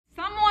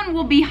someone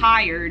will be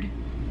hired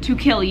to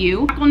kill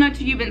you. Will know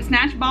till you've been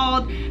snatched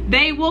bald.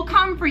 They will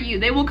come for you.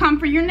 They will come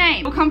for your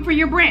name. They will come for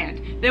your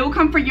brand. They will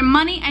come for your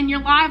money and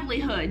your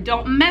livelihood.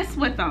 Don't mess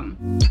with them.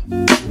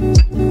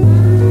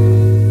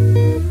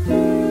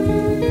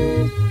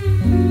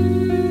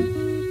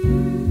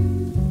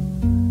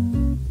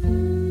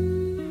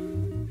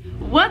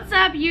 What's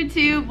up,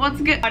 YouTube? What's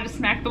good? I just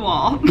smacked the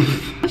wall.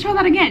 Let's try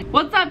that again.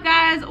 What's up,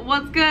 guys?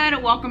 What's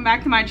good? Welcome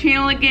back to my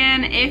channel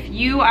again. If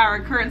you are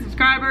a current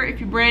subscriber, if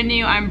you're brand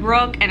new, I'm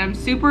Brooke, and I'm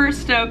super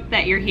stoked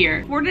that you're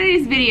here. For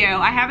today's video,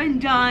 I haven't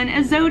done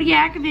a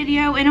Zodiac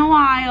video in a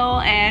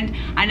while, and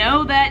I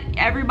know that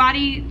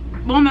everybody,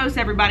 well, most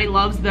everybody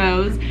loves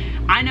those.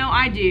 I know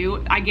I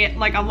do. I get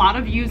like a lot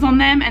of views on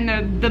them, and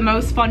they're the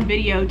most fun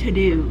video to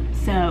do.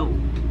 So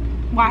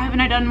why haven't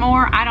I done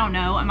more? I don't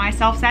know. Am I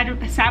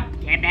self-sabotaging?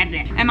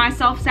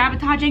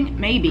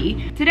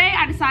 Maybe. Today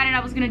I decided I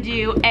was gonna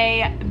do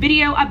a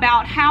video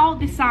about how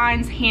the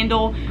signs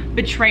handle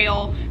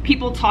betrayal,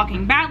 people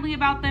talking badly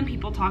about them,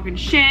 people talking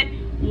shit,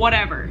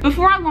 whatever.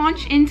 Before I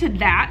launch into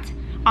that,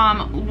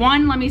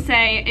 one, let me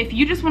say, if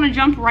you just want to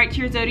jump right to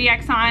your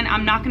zodiac sign,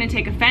 I'm not going to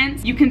take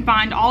offense. You can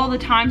find all of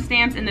the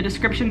timestamps in the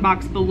description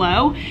box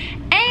below.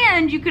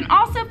 And you can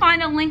also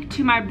find a link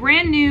to my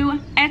brand new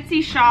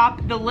Etsy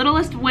shop, The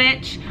Littlest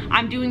Witch.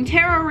 I'm doing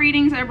tarot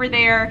readings over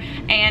there,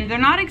 and they're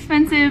not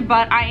expensive,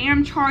 but I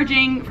am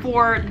charging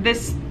for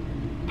this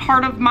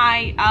part of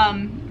my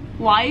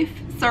life,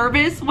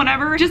 service,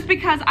 whatever, just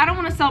because I don't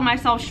want to sell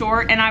myself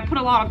short, and I put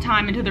a lot of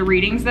time into the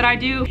readings that I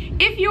do.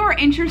 If you're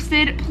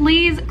interested,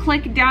 please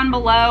click down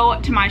below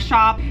to my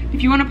shop.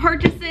 If you want to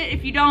purchase it,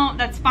 if you don't,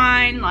 that's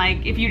fine.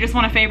 Like, if you just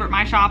want to favorite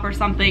my shop or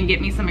something, get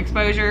me some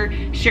exposure,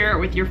 share it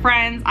with your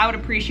friends, I would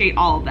appreciate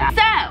all of that.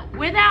 So,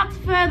 without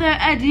further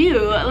ado,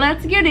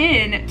 let's get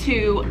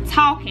into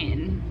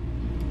talking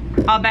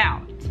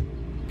about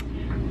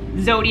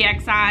zodiac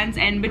signs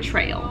and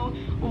betrayal.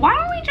 Why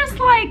don't we just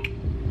like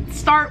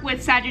start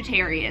with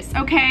Sagittarius,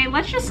 okay?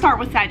 Let's just start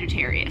with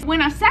Sagittarius.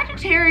 When a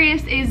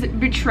Sagittarius is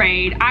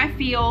betrayed, I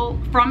feel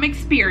from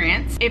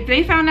experience, if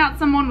they found out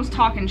someone was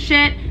talking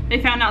shit,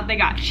 they found out they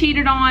got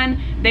cheated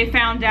on, they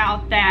found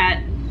out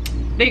that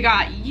they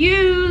got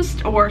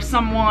used or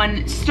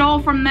someone stole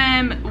from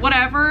them,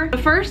 whatever, the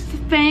first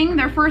thing,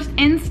 their first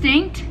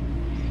instinct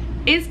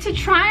is to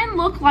try and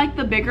look like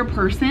the bigger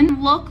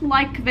person, look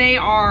like they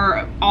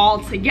are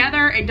all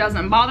together. It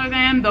doesn't bother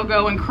them. They'll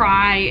go and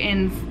cry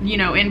in, you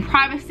know, in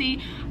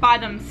privacy by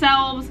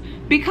themselves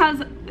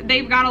because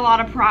they've got a lot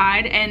of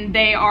pride, and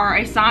they are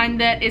a sign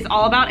that is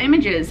all about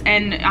images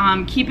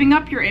and keeping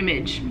up your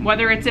image,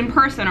 whether it's in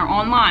person or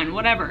online,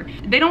 whatever.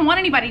 They don't want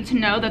anybody to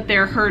know that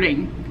they're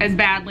hurting as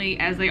badly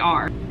as they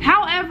are.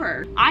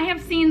 However, I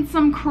have seen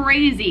some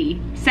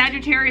crazy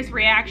Sagittarius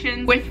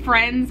reactions with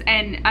friends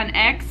and an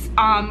ex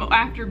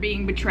after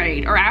being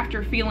betrayed or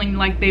after feeling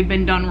like they've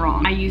been done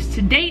wrong. I used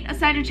to date a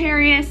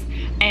Sagittarius,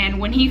 and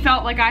when he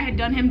felt like I had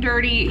done him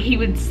dirty, he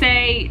would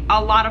say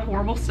a lot of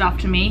horrible stuff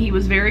to me. He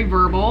was very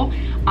verbal.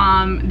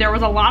 There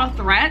was a lot of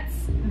threats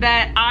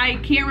that I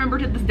can't remember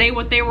to this day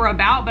what they were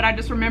about, but I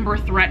just remember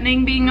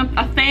threatening being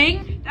a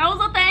thing. That was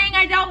a thing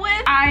I dealt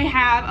with. I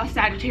have a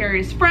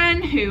Sagittarius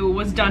friend who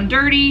was done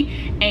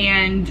dirty,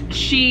 and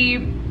she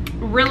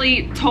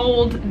really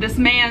told this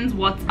man's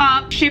what's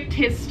up, shipped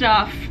his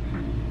stuff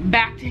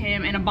back to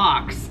him in a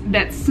box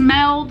that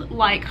smelled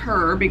like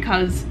her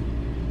because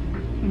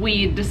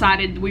we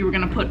decided we were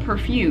gonna put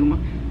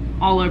perfume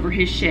all over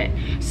his shit.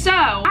 So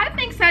I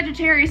think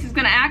Sagittarius is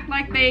gonna act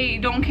like they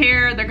don't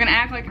care. They're gonna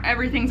act like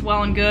everything's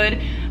well and good,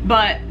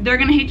 but they're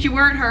gonna hit you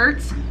where it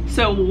hurts.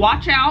 So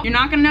watch out. You're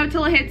not gonna know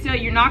till it hits you.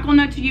 You're not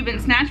gonna know till you've been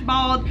snatched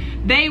bald.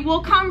 They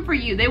will come for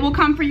you. They will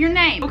come for your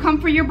name. They will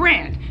come for your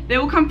brand. They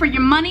will come for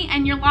your money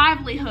and your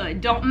livelihood.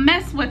 Don't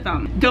mess with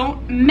them.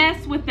 Don't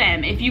mess with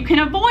them. If you can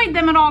avoid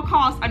them at all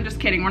costs, I'm just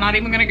kidding. We're not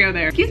even gonna go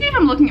there. Excuse me if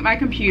I'm looking at my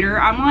computer.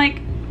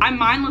 I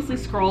mindlessly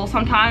scroll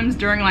sometimes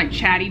during like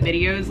chatty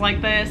videos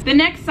like this. The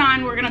next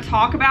sign we're gonna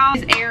talk about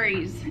is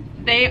Aries.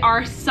 They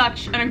are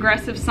such an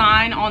aggressive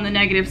sign on the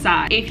negative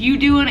side. If you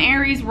do an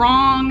Aries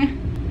wrong,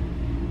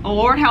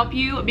 Lord help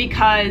you,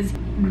 because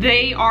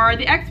they are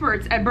the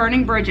experts at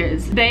burning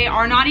bridges. They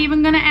are not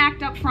even gonna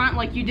act up front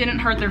like you didn't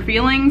hurt their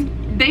feelings.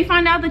 They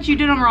find out that you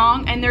did them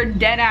wrong, and they're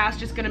dead ass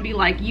just gonna be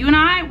like, you and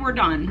I, we're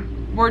done.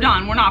 We're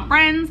done. We're not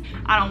friends.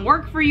 I don't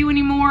work for you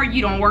anymore.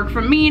 You don't work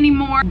for me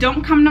anymore.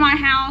 Don't come to my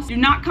house. Do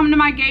not come to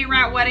my gay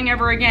rat wedding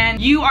ever again.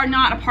 You are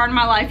not a part of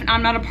my life, and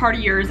I'm not a part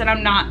of yours, and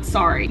I'm not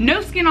sorry. No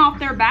skin off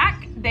their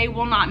back. They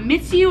will not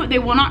miss you. They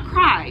will not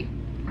cry.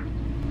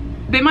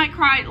 They might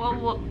cry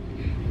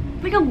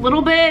like a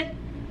little bit,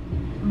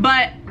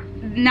 but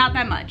not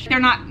that much. They're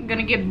not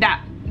gonna give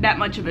that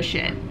much of a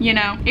shit, you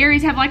know?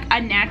 Aries have like a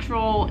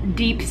natural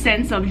deep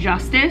sense of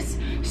justice,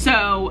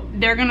 so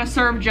they're gonna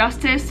serve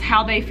justice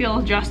how they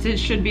feel justice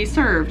should be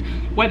served,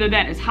 whether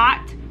that is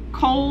hot,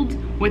 cold,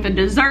 with a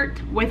dessert,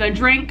 with a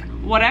drink,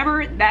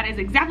 whatever. That is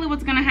exactly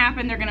what's gonna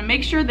happen. They're gonna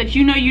make sure that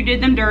you know you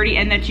did them dirty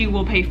and that you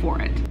will pay for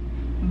it.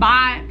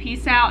 Bye,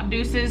 peace out,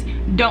 deuces.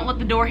 Don't let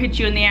the door hit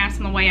you in the ass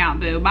on the way out,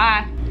 boo.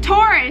 Bye.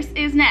 Taurus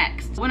is is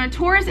next. When a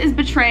Taurus is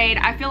betrayed,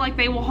 I feel like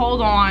they will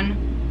hold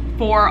on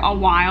for a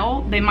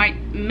while. They might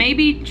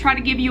maybe try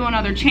to give you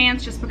another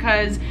chance just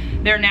because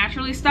they're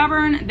naturally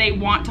stubborn. They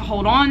want to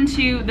hold on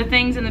to the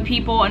things and the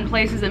people and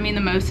places that mean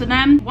the most to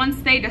them.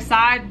 Once they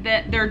decide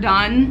that they're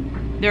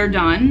done, they're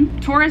done.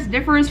 Taurus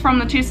differs from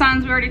the two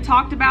signs we already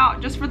talked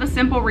about just for the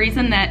simple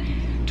reason that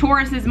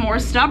Taurus is more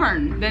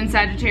stubborn than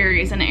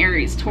Sagittarius and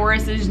Aries.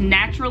 Taurus is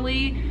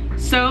naturally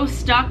so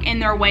stuck in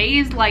their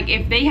ways. Like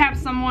if they have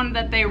someone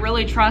that they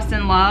really trust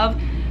and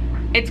love,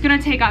 it's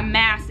gonna take a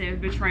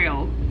massive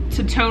betrayal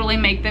to totally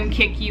make them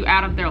kick you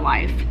out of their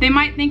life. They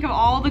might think of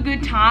all the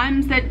good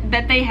times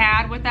that they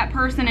had with that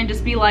person and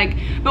just be like,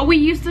 but we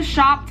used to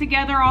shop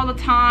together all the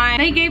time.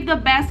 They gave the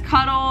best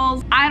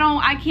cuddles.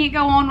 I can't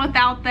go on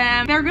without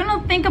them. They're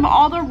gonna think of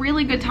all the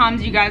really good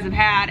times you guys have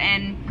had,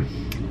 and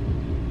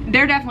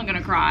they're definitely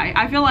gonna cry.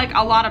 I feel like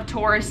a lot of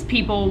Taurus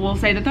people will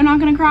say that they're not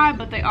gonna cry,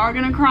 but they are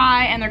gonna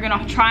cry, and they're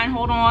gonna try and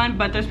hold on,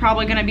 but there's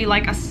probably gonna be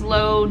like a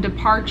slow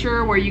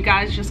departure where you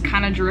guys just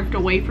kind of drift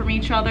away from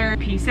each other.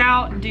 Peace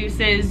out,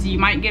 deuces. You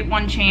might get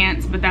one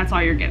chance, but that's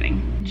all you're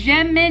getting.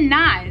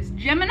 Geminis.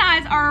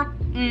 Geminis are,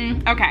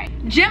 okay.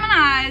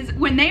 Geminis,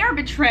 when they are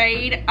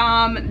betrayed,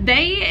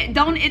 it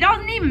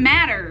doesn't even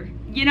matter.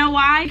 You know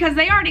why? Because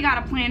they already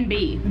got a plan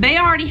B. They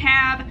already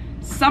have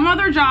some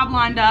other job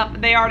lined up.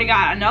 They already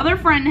got another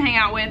friend to hang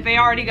out with. They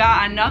already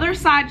got another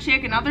side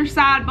chick, another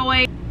side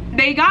boy.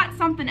 They got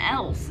something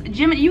else.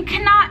 You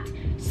cannot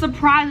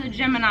surprise a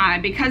Gemini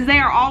because they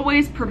are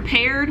always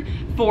prepared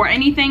for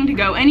anything to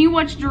go any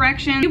which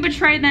direction. You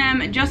betray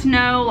them, just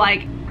know,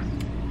 like,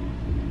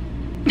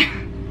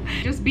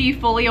 just be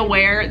fully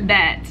aware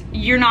that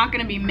you're not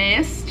gonna be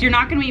missed. You're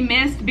not gonna be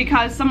missed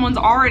because someone's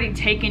already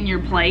taken your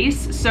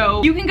place.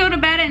 So you can go to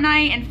bed at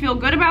night and feel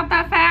good about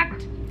that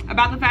fact,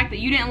 about the fact that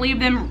you didn't leave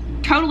them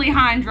totally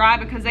high and dry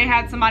because they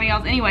had somebody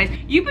else anyways.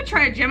 You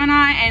betray a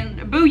Gemini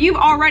and boo, you've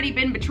already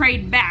been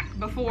betrayed back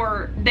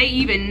before they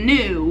even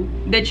knew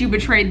that you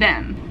betrayed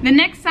them. The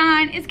next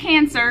sign is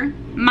Cancer,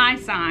 my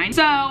sign.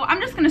 So I'm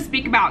just gonna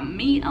speak about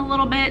me a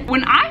little bit.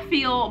 When I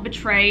feel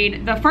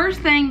betrayed, the first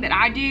thing that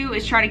I do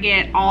is try to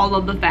get all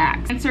of the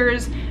facts.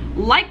 Cancers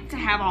like to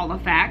have all the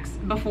facts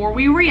before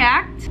we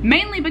react,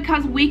 mainly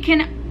because we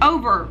can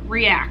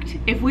overreact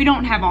if we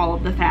don't have all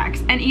of the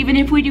facts. And even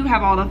if we do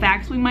have all the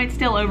facts, we might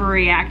still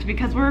overreact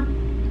because we're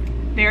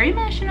very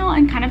emotional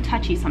and kind of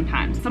touchy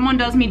sometimes. Someone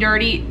does me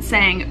dirty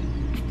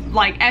saying,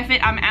 like, F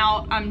it, I'm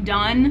out, I'm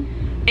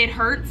done. It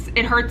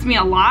hurts me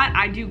a lot.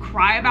 I do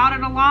cry about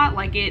it a lot.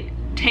 Like, it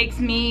takes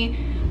me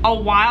a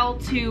while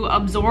to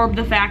absorb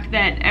the fact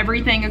that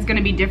everything is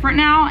gonna be different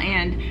now,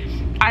 and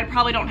I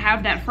probably don't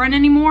have that friend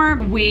anymore.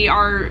 We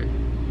are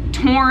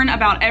torn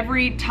about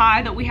every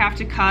tie that we have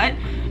to cut,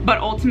 but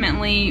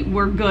ultimately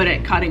we're good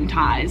at cutting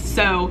ties.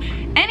 So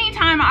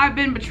anytime I've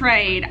been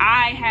betrayed,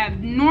 I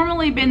have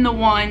normally been the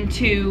one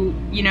to,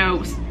 you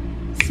know,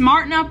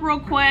 smarten up real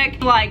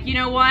quick. Like, you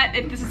know what,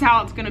 if this is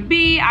how it's gonna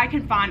be, I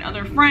can find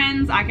other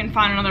friends, I can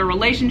find another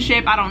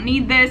relationship, I don't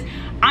need this.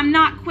 I'm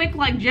not quick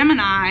like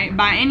Gemini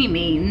by any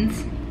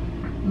means,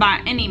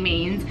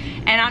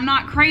 and I'm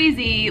not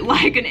crazy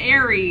like an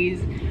Aries,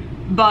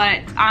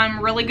 but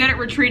I'm really good at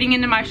retreating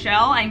into my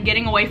shell and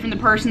getting away from the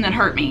person that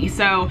hurt me.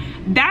 So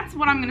that's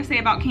what I'm gonna say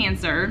about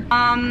Cancer.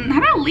 How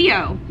about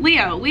Leo?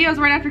 Leo's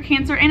right after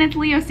Cancer, and it's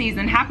Leo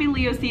season. Happy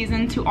Leo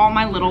season to all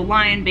my little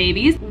lion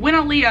babies. When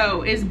a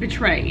Leo is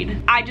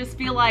betrayed, I just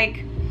feel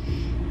like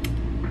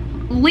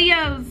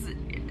Leos,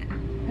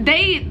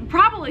 they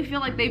probably feel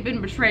like they've been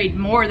betrayed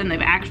more than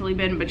they've actually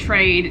been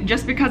betrayed,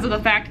 just because of the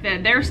fact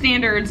that their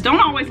standards don't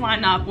always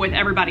line up with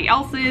everybody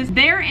else's.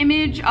 Their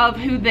image of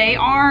who they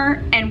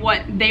are and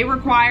what they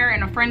require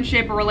in a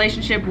friendship, a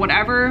relationship,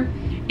 whatever,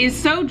 is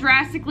so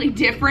drastically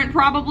different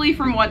probably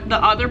from what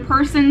the other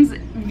person's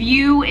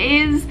view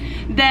is,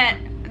 that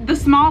the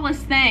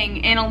smallest thing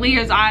in a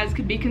Leo's eyes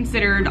could be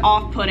considered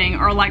off-putting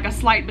or like a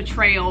slight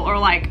betrayal or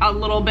like a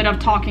little bit of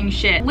talking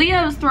shit.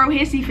 Leos throw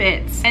hissy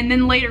fits, and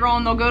then later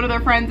on they'll go to their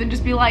friends and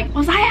just be like,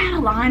 was I out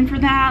of line for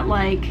that?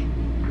 Like,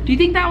 do you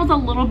think that was a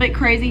little bit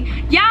crazy?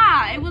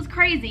 Yeah, it was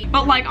crazy.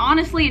 But like,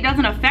 honestly, it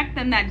doesn't affect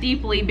them that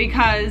deeply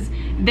because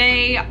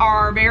they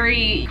are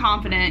very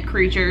confident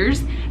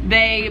creatures.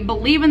 They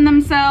believe in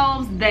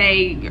themselves.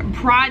 They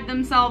pride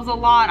themselves a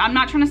lot. I'm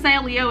not trying to say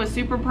a Leo is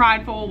super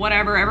prideful,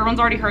 whatever. Everyone's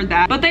already heard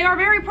that. But they are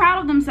very proud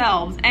of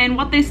themselves and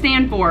what they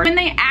stand for. When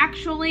they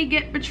actually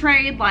get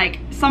betrayed, like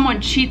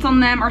someone cheats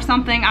on them or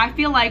something, I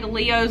feel like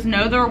Leos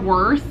know their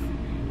worth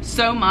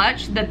so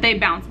much that they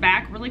bounce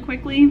back really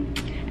quickly.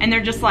 And they're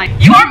just like,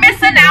 you are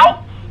missing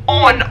out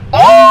on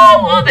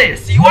all of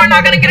this. You are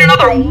not gonna get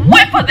another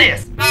whiff of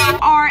this. You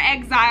are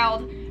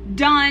exiled,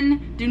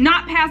 done. Do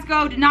not pass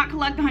go, do not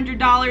collect the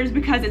 $100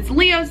 because it's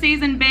Leo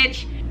season,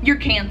 bitch. You're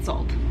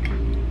canceled.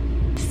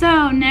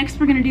 So next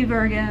we're gonna do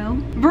Virgo.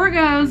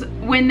 Virgos,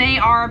 when they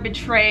are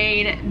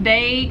betrayed,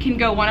 they can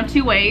go one of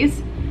two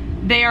ways.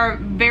 They are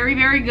very,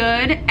 very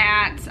good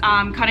at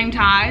cutting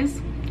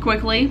ties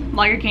quickly,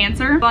 like a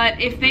Cancer.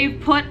 But if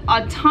they've put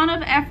a ton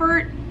of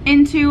effort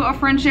into a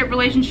friendship,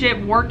 relationship,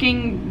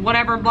 working,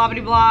 whatever, blah,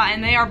 blah, blah,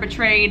 and they are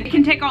betrayed, it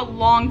can take a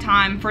long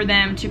time for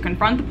them to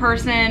confront the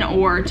person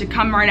or to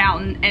come right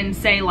out and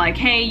say like,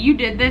 hey, you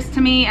did this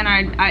to me and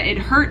it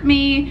hurt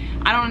me.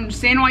 I don't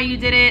understand why you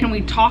did it. And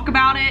we talk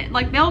about it.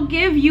 Like, they'll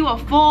give you a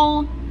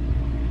full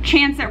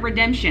chance at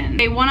redemption.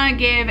 They want to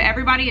give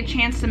everybody a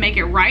chance to make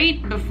it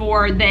right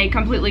before they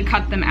completely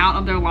cut them out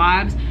of their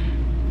lives.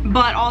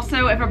 But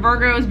also, if a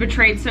Virgo is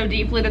betrayed so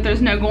deeply that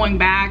there's no going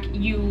back,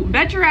 you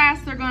bet your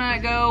ass they're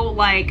gonna go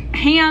like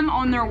ham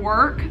on their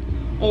work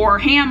or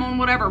ham on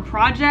whatever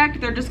project.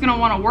 They're just gonna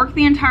want to work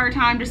the entire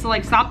time just to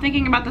like stop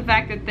thinking about the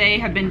fact that they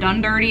have been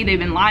done dirty, they've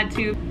been lied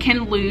to,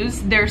 can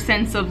lose their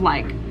sense of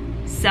like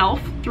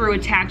self through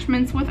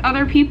attachments with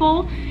other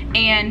people.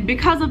 And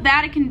because of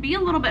that, it can be a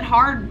little bit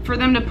hard for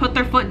them to put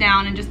their foot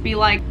down and just be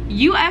like,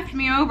 you effed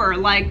me over,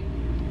 like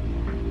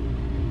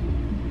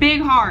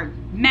big hard,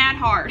 mad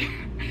hard.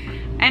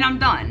 And I'm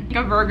done.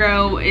 A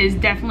Virgo is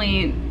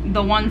definitely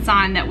the one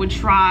sign that would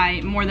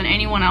try more than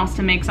anyone else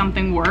to make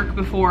something work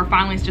before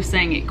finally it's just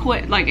saying it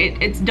quit. Like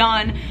it's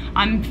done,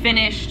 I'm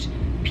finished,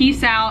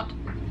 peace out.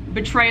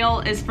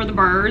 Betrayal is for the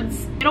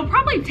birds. It'll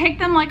probably take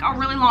them like a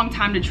really long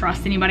time to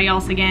trust anybody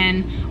else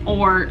again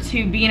or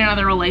to be in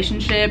another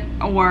relationship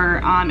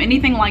or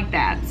anything like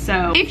that.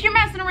 So if you're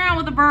messing around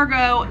with a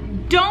Virgo,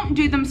 don't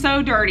do them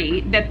so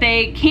dirty that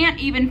they can't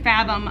even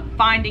fathom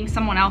finding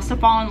someone else to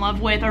fall in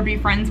love with or be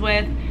friends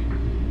with.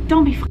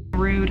 Don't be fucking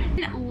rude.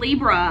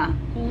 Libra.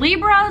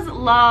 Libras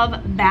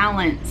love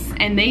balance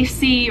and they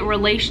see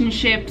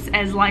relationships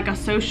as like a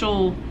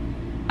social,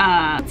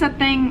 what's that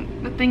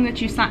thing? The thing that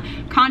you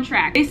sign?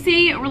 Contract. They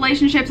see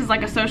relationships as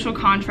like a social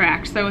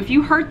contract. So if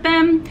you hurt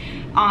them,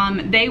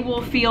 they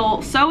will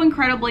feel so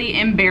incredibly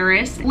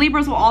embarrassed.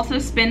 Libras will also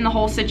spin the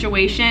whole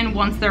situation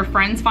once their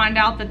friends find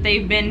out that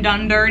they've been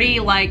done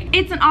dirty. Like,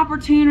 it's an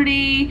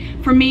opportunity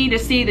for me to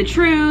see the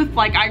truth.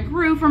 Like, I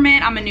grew from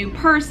it. I'm a new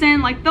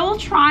person. Like, they'll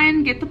try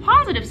and get the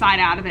positive side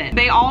out of it.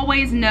 They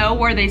always know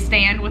where they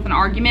stand with an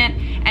argument.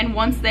 And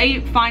once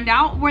they find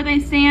out where they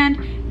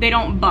stand, they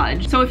don't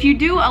budge. So if you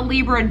do a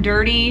Libra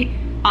dirty,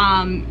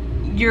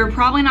 you're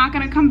probably not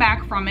gonna come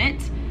back from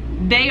it.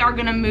 They are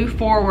gonna move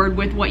forward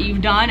with what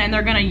you've done and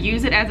they're gonna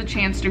use it as a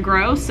chance to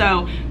grow.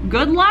 So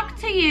good luck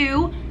to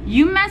you.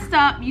 You messed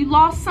up, you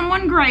lost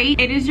someone great.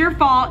 It is your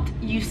fault,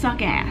 you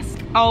suck ass.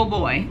 Oh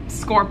boy,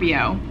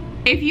 Scorpio.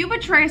 If you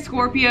betray a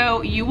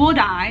Scorpio, you will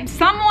die.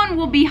 Someone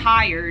will be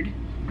hired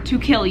to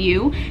kill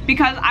you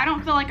because I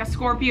don't feel like a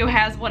Scorpio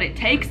has what it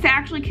takes to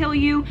actually kill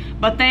you,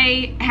 but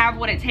they have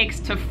what it takes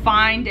to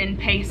find and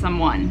pay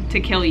someone to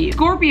kill you.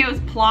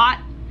 Scorpios plot.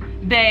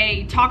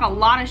 They talk a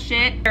lot of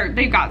shit.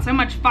 They've got so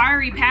much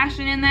fiery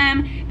passion in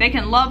them. They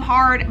can love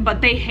hard,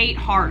 but they hate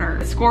harder.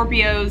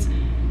 Scorpios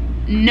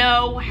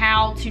know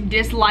how to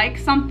dislike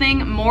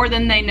something more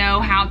than they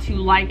know how to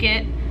like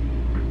it.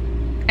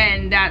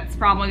 And that's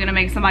probably gonna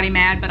make somebody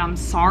mad, but I'm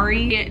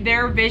sorry.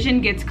 Their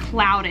vision gets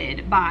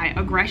clouded by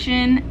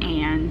aggression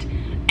and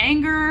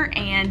anger,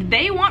 and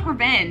they want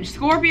revenge.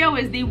 Scorpio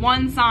is the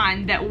one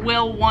sign that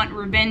will want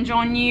revenge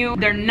on you.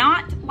 They're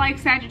not like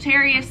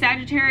Sagittarius.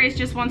 Sagittarius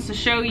just wants to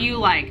show you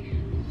like,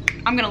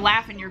 I'm gonna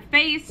laugh in your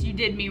face, you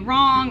did me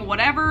wrong,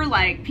 whatever.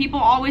 Like, people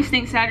always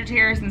think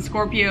Sagittarius and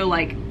Scorpio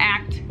like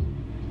act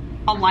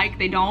alike.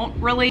 They don't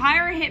really.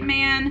 Hire a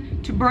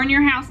hitman to burn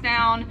your house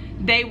down.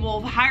 They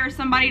will hire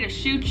somebody to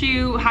shoot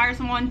you, hire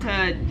someone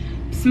to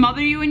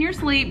smother you in your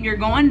sleep. You're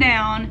going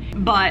down,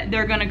 but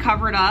they're gonna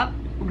cover it up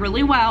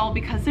really well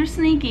because they're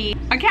sneaky.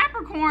 A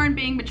Capricorn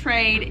being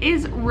betrayed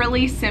is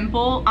really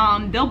simple.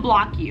 They'll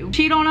block you.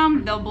 Cheat on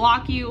them, they'll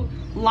block you.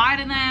 Lie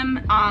to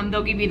them,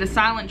 they'll give you the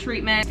silent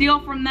treatment. Steal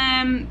from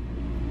them.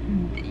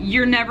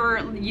 You're never,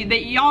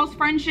 y'all's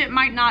friendship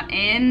might not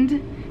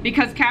end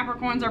because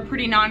Capricorns are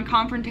pretty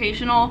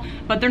non-confrontational,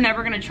 but they're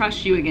never gonna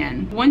trust you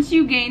again. Once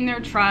you gain their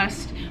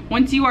trust,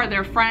 once you are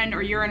their friend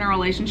or you're in a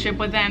relationship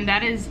with them,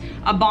 that is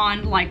a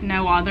bond like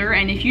no other.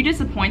 And if you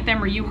disappoint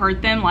them or you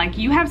hurt them, like,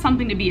 you have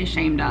something to be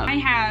ashamed of. I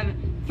have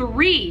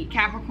 3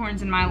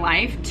 Capricorns in my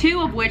life,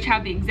 2 of which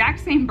have the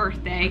exact same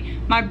birthday.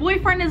 My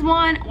boyfriend is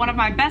one of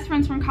my best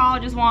friends from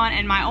college is one,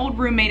 and my old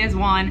roommate is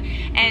one.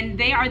 And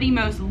they are the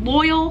most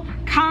loyal,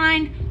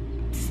 kind,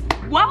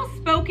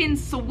 well-spoken,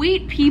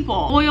 sweet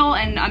people. Loyal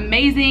and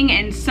amazing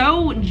and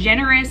so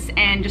generous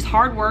and just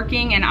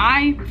hardworking. And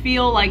I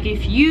feel like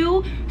if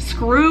you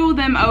screw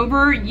them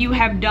over, you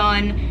have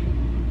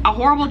done a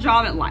horrible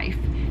job at life.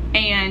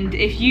 And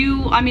if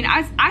you, I mean,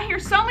 I hear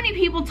so many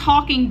people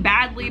talking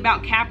badly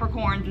about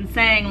Capricorns and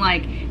saying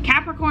like,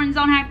 Capricorns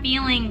don't have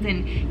feelings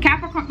and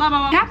Capricorn, blah,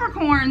 blah, blah.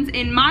 Capricorns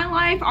in my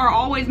life are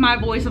always my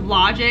voice of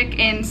logic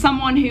and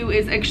someone who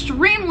is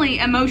extremely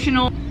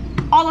emotional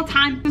all the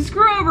time. To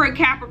screw over a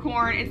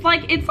Capricorn, it's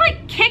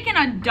like kicking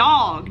a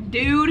dog,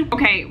 dude.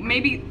 Okay,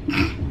 maybe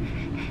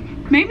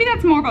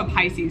that's more of a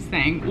Pisces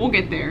thing. We'll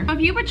get there. If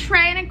you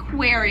betray an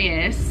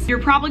Aquarius, you're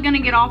probably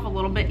gonna get off a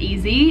little bit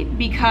easy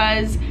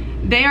because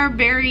They are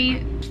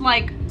very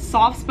like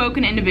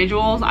soft-spoken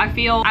individuals. I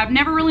feel I've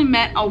never really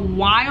met a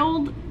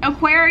wild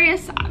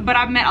Aquarius, but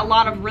I've met a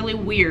lot of really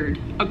weird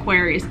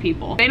Aquarius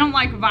people. They don't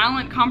like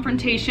violent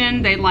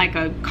confrontation. They like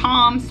a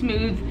calm,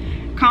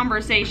 smooth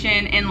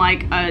conversation in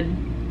like a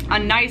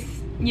nice,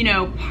 you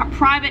know,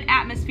 private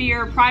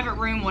atmosphere, private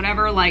room,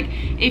 whatever. Like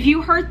if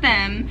you hurt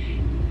them,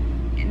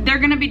 they're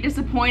gonna be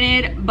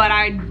disappointed, but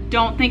I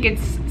don't think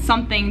it's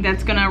something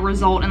that's gonna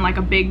result in like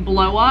a big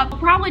blow up. They'll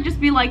probably just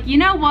be like, you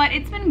know what,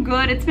 it's been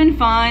good, it's been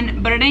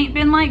fun, but it ain't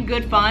been like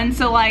good fun,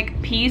 so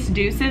like peace,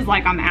 deuces,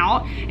 like I'm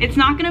out. It's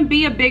not gonna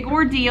be a big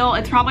ordeal.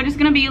 It's probably just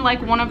gonna be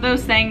like one of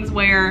those things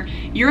where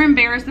you're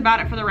embarrassed about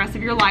it for the rest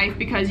of your life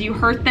because you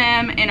hurt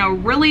them in a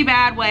really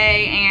bad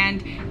way,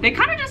 and they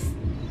kind of just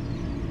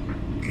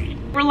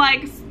were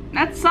like,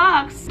 that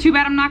sucks. Too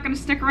bad I'm not gonna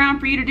stick around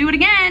for you to do it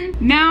again.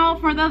 Now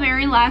for the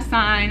very last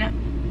sign.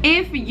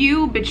 If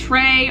you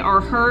betray or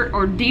hurt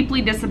or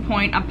deeply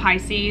disappoint a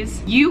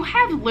Pisces, you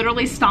have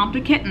literally stomped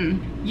a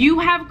kitten. You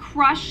have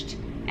crushed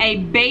a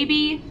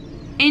baby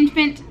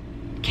infant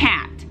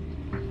cat.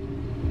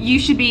 You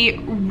should be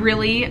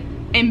really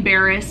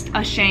embarrassed,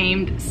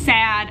 ashamed,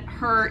 sad,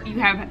 hurt. You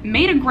have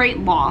made a great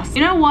loss.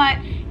 You know what?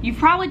 You've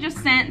probably just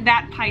sent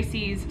that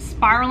Pisces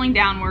spiraling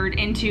downward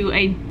into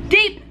a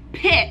deep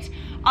pit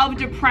of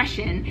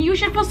depression. You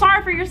should feel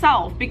sorry for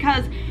yourself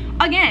because,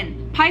 again,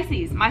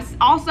 Pisces,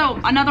 also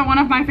another one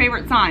of my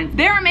favorite signs.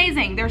 They're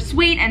amazing. They're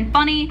sweet and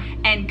funny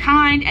and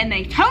kind, and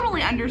they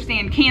totally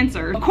understand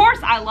Cancer. Of course,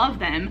 I love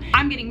them.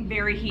 I'm getting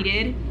very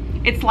heated.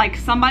 It's like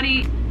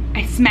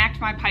I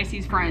smacked my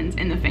Pisces friends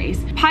in the face.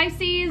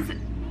 Pisces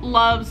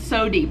loves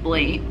so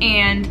deeply,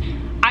 and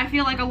I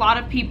feel like a lot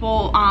of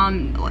people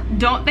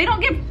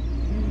don't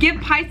give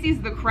Pisces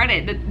the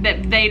credit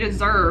that they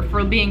deserve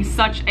for being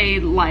such a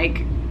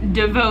like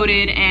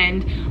devoted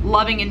and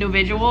loving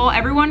individual.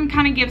 Everyone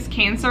kind of gives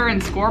Cancer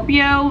and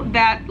Scorpio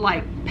that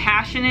like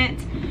passionate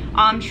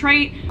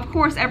trait. Of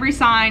course, every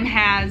sign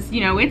has, you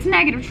know, its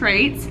negative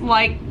traits,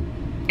 like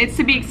it's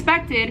to be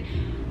expected,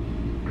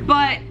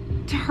 but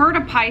to hurt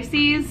a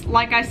Pisces,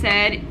 like I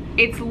said,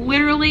 it's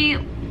literally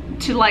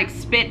to like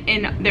spit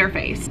in their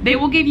face. They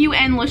will give you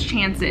endless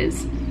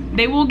chances.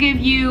 They will give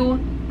you,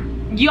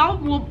 y'all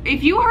will,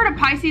 if you hurt a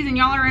Pisces and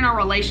y'all are in a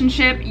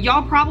relationship,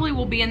 y'all probably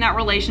will be in that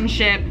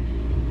relationship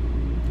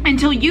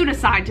until you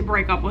decide to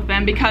break up with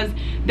them, because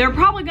they're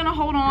probably gonna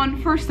hold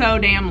on for so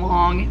damn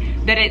long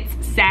that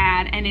it's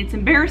sad and it's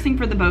embarrassing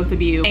for the both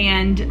of you.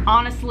 And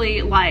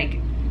honestly, like,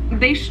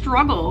 they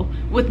struggle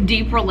with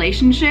deep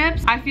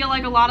relationships. I feel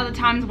like a lot of the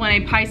times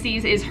when a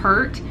Pisces is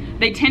hurt,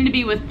 they tend to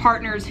be with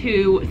partners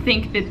who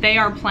think that they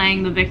are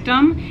playing the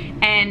victim,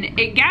 and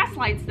it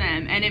gaslights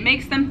them and it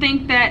makes them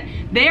think that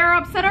they are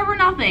upset over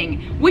nothing,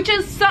 which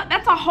is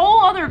that's a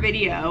whole other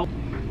video.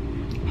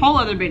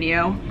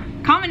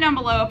 Comment down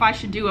below if I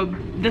should do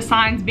the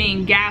signs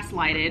being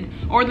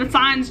gaslighted or the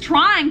signs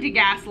trying to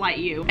gaslight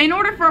you. In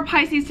order for a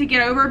Pisces to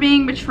get over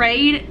being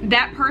betrayed,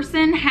 that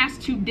person has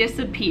to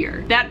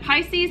disappear. That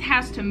Pisces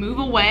has to move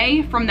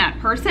away from that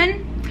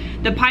person.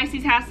 The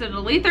Pisces has to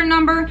delete their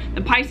number.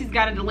 The Pisces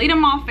got to delete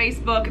them off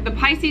Facebook. The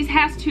Pisces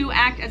has to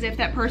act as if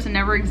that person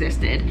never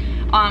existed.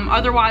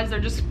 Otherwise, they're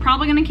just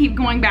probably going to keep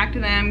going back to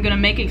them, going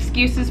to make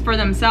excuses for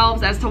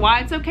themselves as to why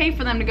it's okay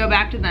for them to go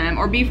back to them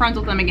or be friends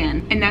with them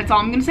again. And that's all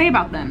I'm going to say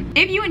about them.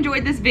 If you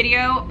enjoyed this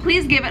video,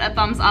 please give it a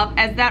thumbs up,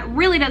 as that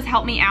really does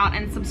help me out,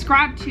 and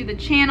subscribe to the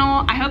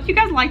channel. I hope you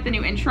guys liked the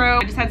new intro.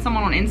 I just had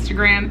someone on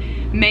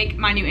Instagram make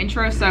my new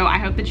intro, so I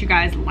hope that you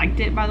guys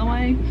liked it, by the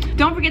way.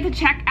 Don't forget to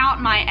check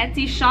out my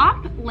Etsy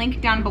shop, link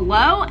down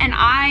below, and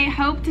I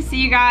hope to see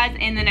you guys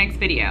in the next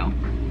video.